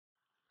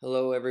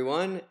Hello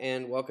everyone,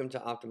 and welcome to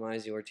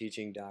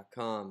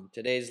OptimizeYourTeaching.com.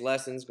 Today's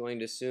lesson is going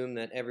to assume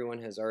that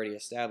everyone has already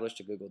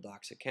established a Google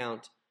Docs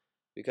account,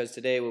 because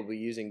today we'll be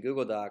using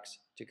Google Docs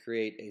to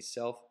create a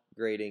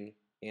self-grading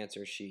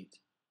answer sheet.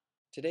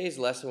 Today's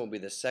lesson will be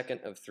the second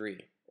of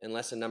three. In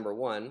lesson number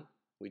 1,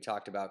 we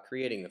talked about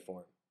creating the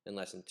form. In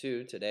lesson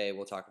 2, today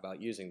we'll talk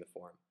about using the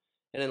form.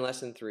 And in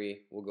lesson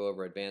 3, we'll go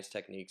over advanced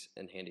techniques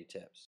and handy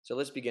tips. So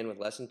let's begin with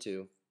lesson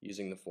 2,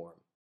 using the form.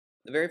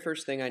 The very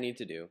first thing I need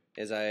to do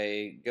is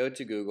I go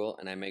to Google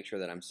and I make sure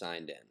that I'm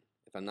signed in.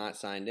 If I'm not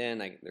signed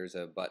in, there's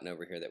a button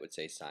over here that would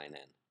say sign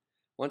in.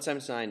 Once I'm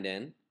signed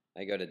in,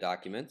 I go to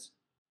Documents,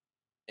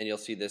 and you'll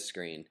see this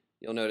screen.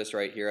 You'll notice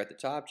right here at the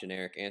top,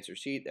 generic answer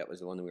sheet. That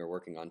was the one that we were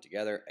working on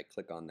together. I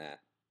click on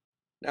that.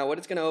 Now what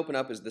it's going to open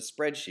up is the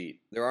spreadsheet.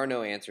 There are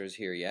no answers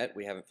here yet.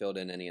 We haven't filled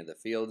in any of the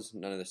fields.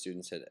 None of the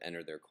students had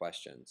entered their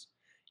questions.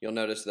 You'll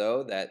notice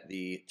though that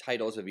the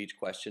titles of each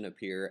question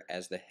appear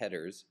as the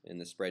headers in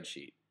the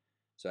spreadsheet.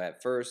 So I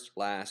have first,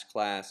 last,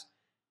 class,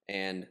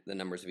 and the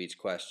numbers of each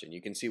question.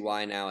 You can see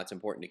why now it's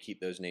important to keep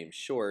those names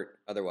short.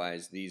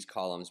 Otherwise, these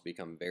columns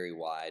become very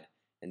wide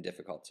and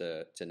difficult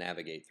to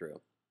navigate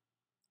through.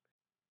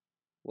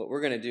 What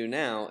we're going to do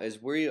now is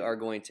we are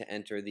going to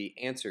enter the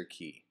answer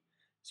key.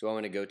 So I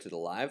want to go to the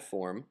live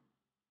form.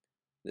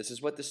 This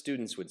is what the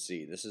students would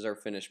see. This is our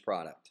finished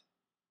product.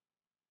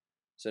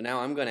 So now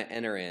I'm going to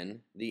enter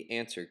in the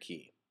answer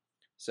key.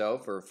 So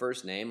for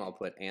first name, I'll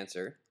put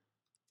answer.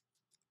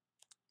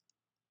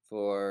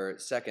 For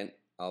second,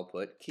 I'll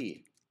put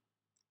key.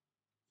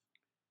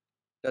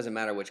 Doesn't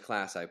matter which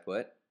class I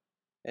put.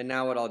 And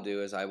now what I'll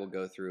do is I will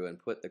go through and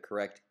put the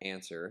correct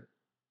answer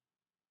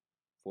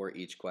for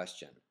each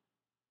question.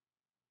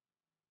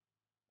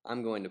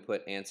 I'm going to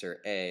put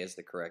answer A as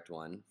the correct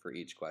one for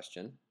each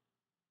question,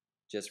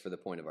 just for the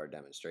point of our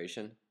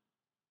demonstration.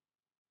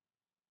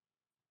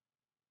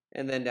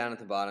 And then down at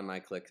the bottom, I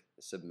click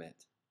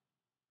Submit.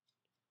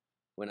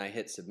 When I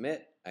hit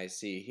Submit, I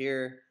see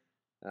here,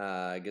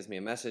 it gives me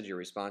a message, your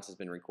response has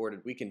been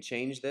recorded. We can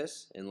change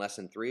this in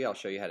lesson 3. I'll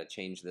show you how to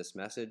change this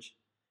message.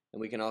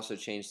 And we can also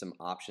change some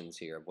options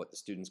here of what the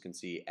students can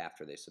see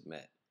after they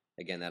submit.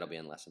 Again, that'll be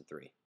in lesson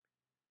 3.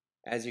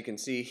 As you can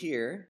see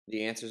here,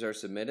 the answers are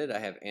submitted. I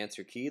have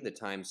answer key, the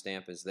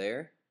timestamp is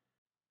there.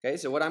 Okay,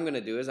 so what I'm going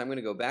to do is I'm going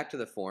to go back to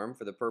the form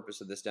for the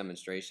purpose of this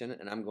demonstration,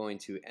 and I'm going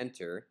to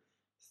enter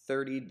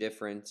 30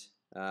 different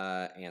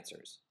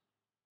answers.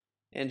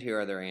 And here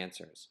are their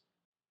answers.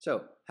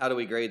 So, how do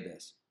we grade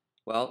this?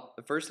 Well,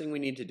 the first thing we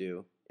need to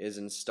do is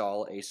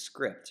install a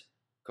script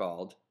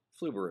called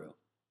Flubaroo.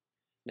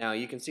 Now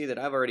you can see that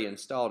I've already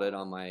installed it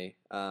on my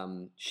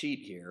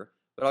sheet here,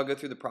 but I'll go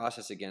through the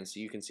process again so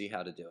you can see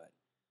how to do it.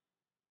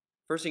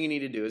 First thing you need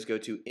to do is go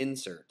to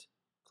Insert.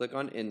 Click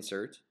on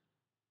Insert.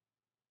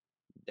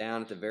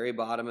 Down at the very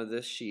bottom of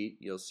this sheet,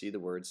 you'll see the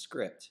word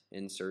Script.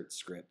 Insert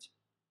Script.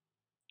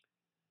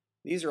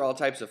 These are all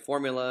types of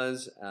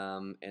formulas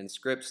and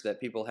scripts that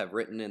people have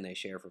written and they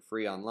share for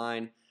free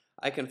online.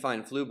 I can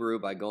find Flubaroo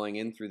by going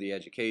in through the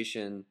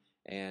education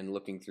and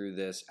looking through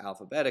this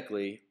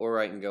alphabetically, or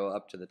I can go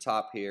up to the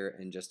top here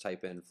and just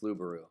type in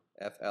Flubaroo,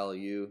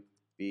 F-L-U-B-A-R-O-O,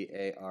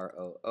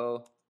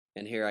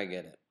 and here I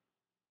get it.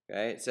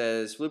 Okay, it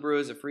says Flubaroo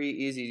is a free,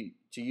 easy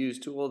to use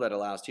tool that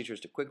allows teachers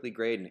to quickly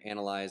grade and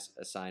analyze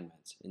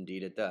assignments.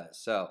 Indeed it does.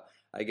 So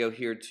I go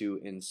here to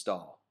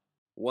install.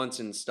 Once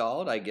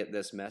installed, I get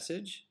this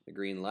message. The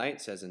green light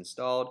says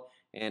installed,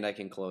 and I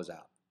can close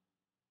out.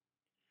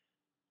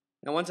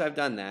 Now once I've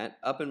done that,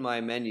 up in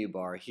my menu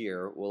bar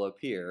here will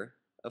appear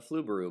a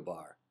Flubaroo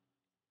bar.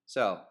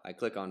 So I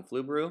click on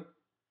Flubaroo,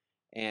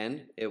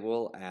 and it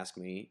will ask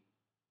me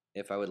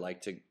if I would like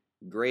to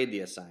grade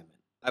the assignment.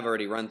 I've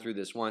already run through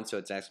this once, so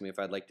it's asking me if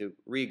I'd like to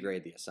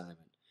regrade the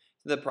assignment.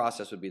 The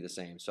process would be the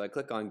same. So I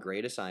click on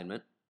Grade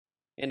Assignment,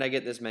 and I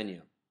get this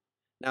menu.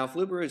 Now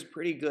Flubaroo is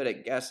pretty good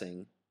at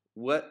guessing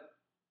what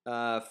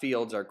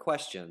fields are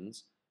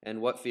questions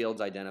and what fields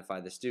identify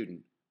the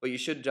student. But you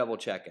should double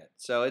check it.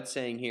 So it's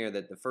saying here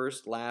that the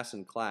first, last,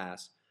 and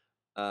class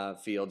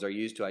fields are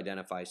used to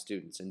identify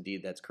students.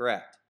 Indeed, that's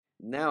correct.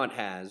 Now it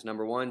has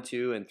number 1,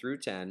 2, and through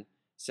 10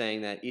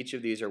 saying that each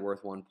of these are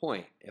worth 1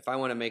 point. If I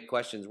want to make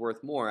questions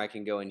worth more, I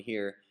can go in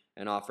here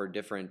and offer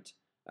different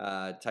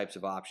types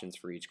of options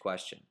for each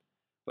question.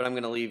 But I'm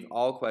going to leave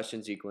all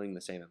questions equaling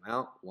the same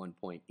amount, 1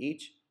 point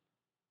each,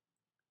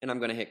 and I'm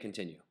going to hit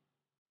continue.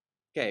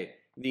 Okay,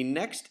 the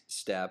next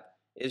step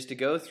is to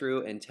go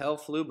through and tell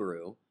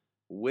Flubaroo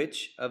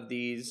which of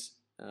these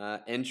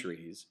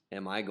entries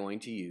am I going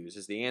to use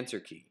as the answer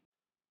key.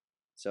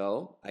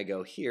 So I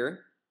go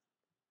here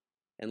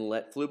and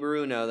let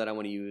Flubaroo know that I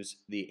want to use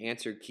the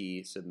answer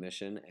key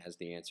submission as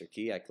the answer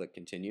key. I click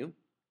continue.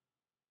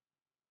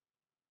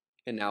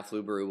 And now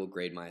Flubaroo will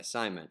grade my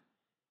assignment.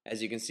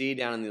 As you can see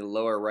down in the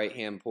lower right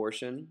hand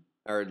portion,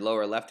 or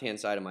lower left hand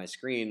side of my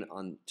screen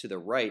on to the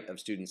right of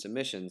student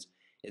submissions,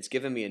 it's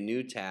given me a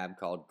new tab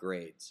called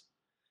Grades.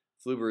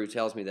 Flubaroo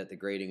tells me that the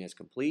grading is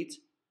complete,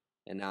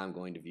 and now I'm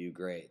going to view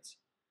grades.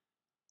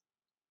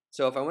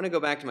 So if I want to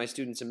go back to my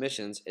student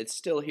submissions, it's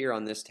still here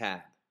on this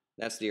tab.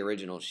 That's the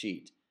original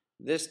sheet.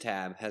 this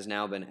tab has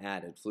now been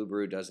added.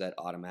 Flubaroo does that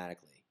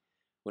automatically.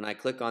 When I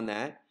click on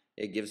that,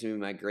 it gives me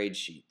my grade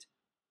sheet.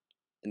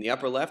 In the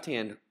upper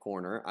left-hand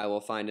corner, I will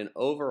find an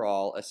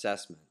overall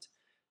assessment.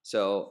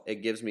 So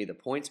it gives me the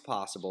points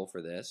possible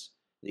for this,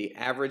 the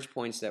average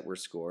points that were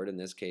scored, in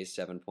this case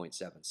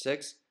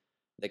 7.76,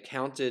 the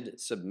counted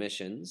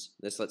submissions.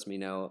 This lets me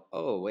know,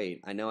 oh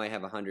wait, I know I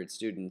have 100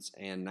 students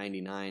and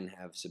 99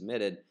 have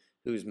submitted,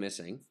 who's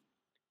missing?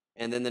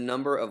 And then the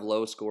number of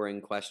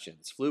low-scoring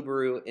questions.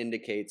 Flubaroo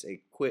indicates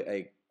a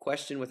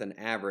question with an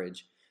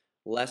average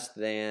less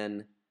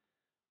than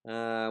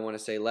I want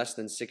to say less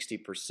than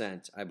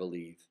 60%, I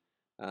believe,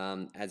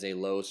 as a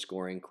low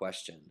scoring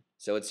question.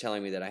 So it's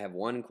telling me that I have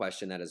one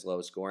question that is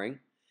low scoring.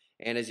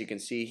 And as you can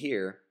see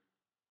here,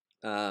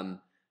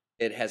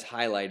 it has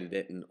highlighted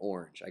it in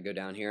orange. I go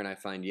down here and I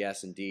find,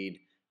 yes, indeed,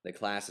 the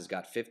class has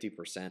got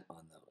 50%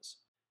 on those.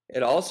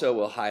 It also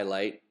will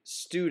highlight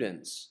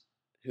students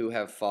who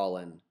have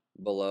fallen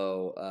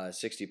below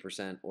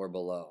 60% or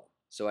below.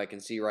 So I can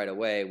see right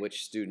away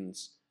which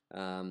students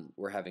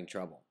were having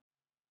trouble.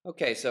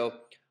 Okay, so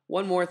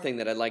one more thing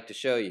that I'd like to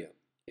show you.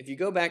 If you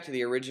go back to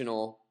the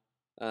original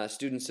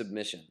student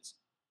submissions,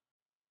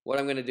 what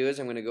I'm going to do is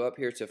I'm going to go up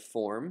here to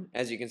form.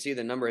 As you can see,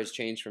 the number has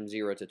changed from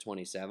 0 to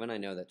 27. I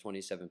know that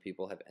 27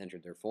 people have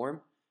entered their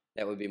form.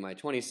 That would be my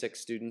 26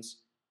 students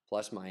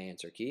plus my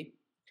answer key.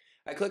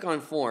 I click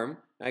on form.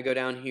 I go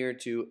down here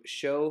to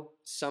show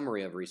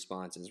summary of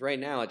responses. Right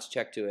now it's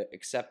checked to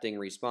accepting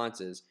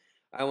responses.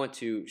 I want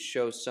to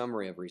show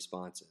summary of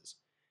responses.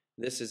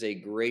 This is a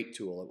great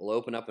tool. It will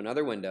open up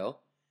another window.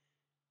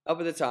 Up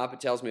at the top,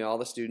 it tells me all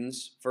the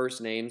students'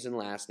 first names and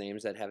last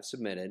names that have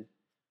submitted.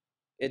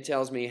 It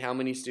tells me how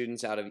many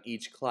students out of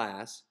each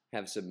class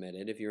have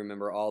submitted. If you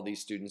remember, all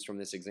these students from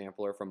this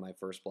example are from my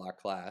first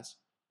block class.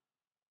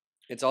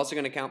 It's also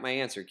going to count my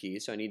answer key,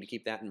 so I need to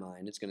keep that in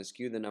mind. It's going to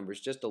skew the numbers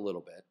just a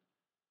little bit.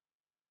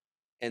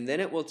 And then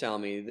it will tell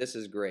me, this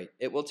is great,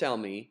 it will tell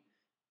me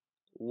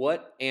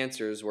what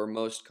answers were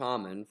most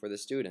common for the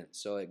students.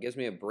 So it gives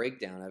me a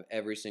breakdown of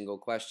every single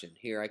question.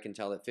 Here I can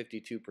tell that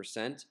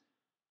 52%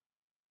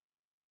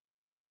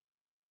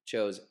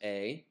 chose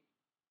A,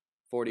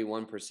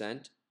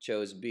 41%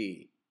 chose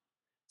B.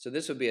 So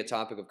this would be a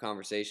topic of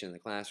conversation in the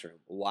classroom.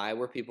 Why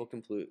were people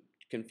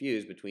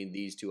confused between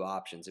these two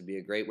options? It'd be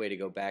a great way to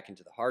go back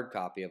into the hard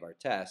copy of our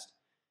test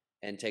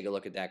and take a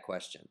look at that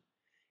question.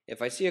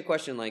 If I see a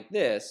question like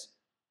this,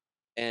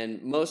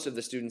 and most of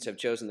the students have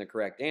chosen the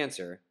correct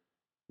answer,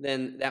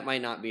 then that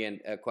might not be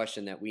a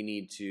question that we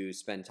need to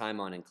spend time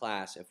on in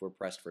class if we're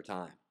pressed for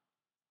time.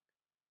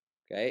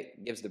 Okay,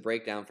 it gives the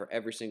breakdown for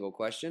every single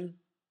question,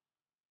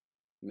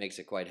 makes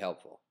it quite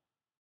helpful.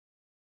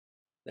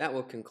 That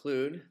will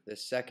conclude the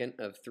second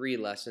of 3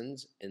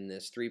 lessons in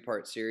this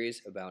 3-part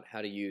series about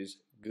how to use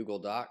Google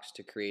Docs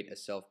to create a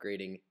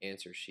self-grading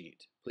answer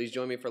sheet. Please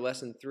join me for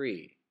lesson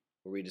 3,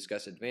 where we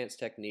discuss advanced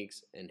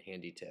techniques and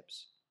handy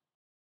tips.